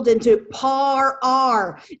stumbled into PAR.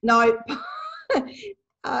 Now,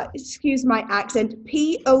 excuse my accent,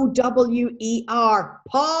 Power,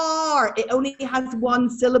 par. It only has one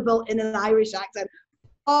syllable in an Irish accent,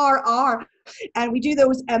 R. And we do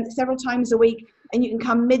those several times a week. And you can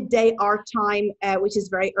come midday our time, which is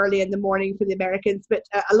very early in the morning for the Americans. But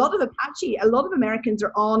a lot of Americans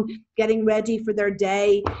are on getting ready for their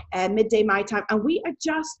day, midday my time. And we are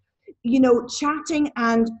just, chatting.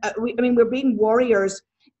 And we're being warriors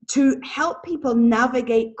to help people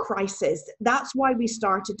navigate crisis. That's why we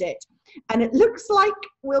started it. And it looks like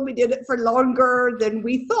we'll be doing it for longer than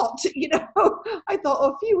we thought. I thought,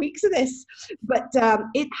 a few weeks of this. But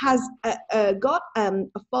it has got a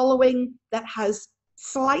following that has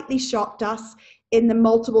slightly shocked us in the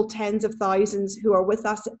multiple tens of thousands who are with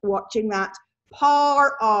us watching that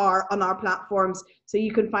par on our platforms. So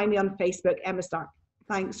you can find me on Facebook, Emma Stark.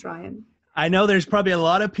 Thanks, Ryan. I know there's probably a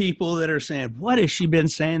lot of people that are saying, what has she been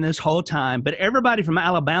saying this whole time? But everybody from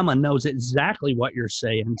Alabama knows exactly what you're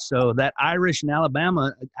saying. So that Irish in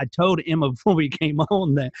Alabama, I told Emma before we came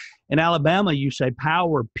on that in Alabama, you say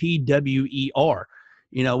power, P-W-E-R.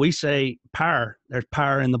 We say power, there's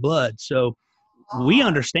power in the blood. So we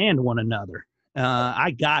understand one another.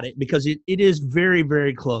 I got it because it is very,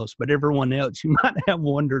 very close. But everyone else, you might have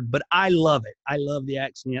wondered, but I love it. I love the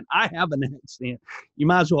accent. I have an accent. You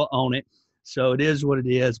might as well own it. So it is what it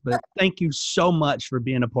is. But thank you so much for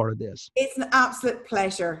being a part of this. It's an absolute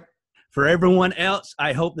pleasure. For everyone else,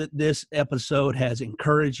 I hope that this episode has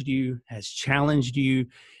encouraged you, has challenged you,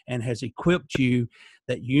 and has equipped you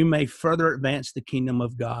that you may further advance the kingdom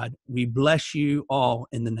of God. We bless you all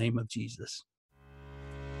in the name of Jesus.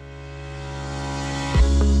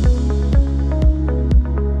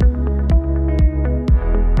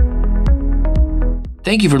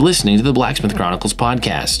 Thank you for listening to the Blacksmith Chronicles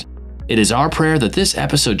podcast. It is our prayer that this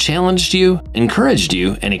episode challenged you, encouraged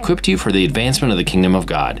you, and equipped you for the advancement of the kingdom of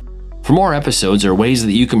God. For more episodes or ways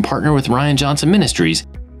that you can partner with Ryan Johnson Ministries,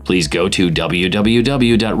 please go to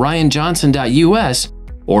www.ryanjohnson.us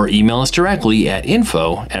or email us directly at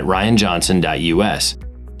info@ryanjohnson.us.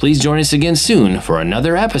 Please join us again soon for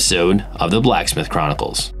another episode of the Blacksmith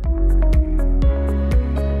Chronicles.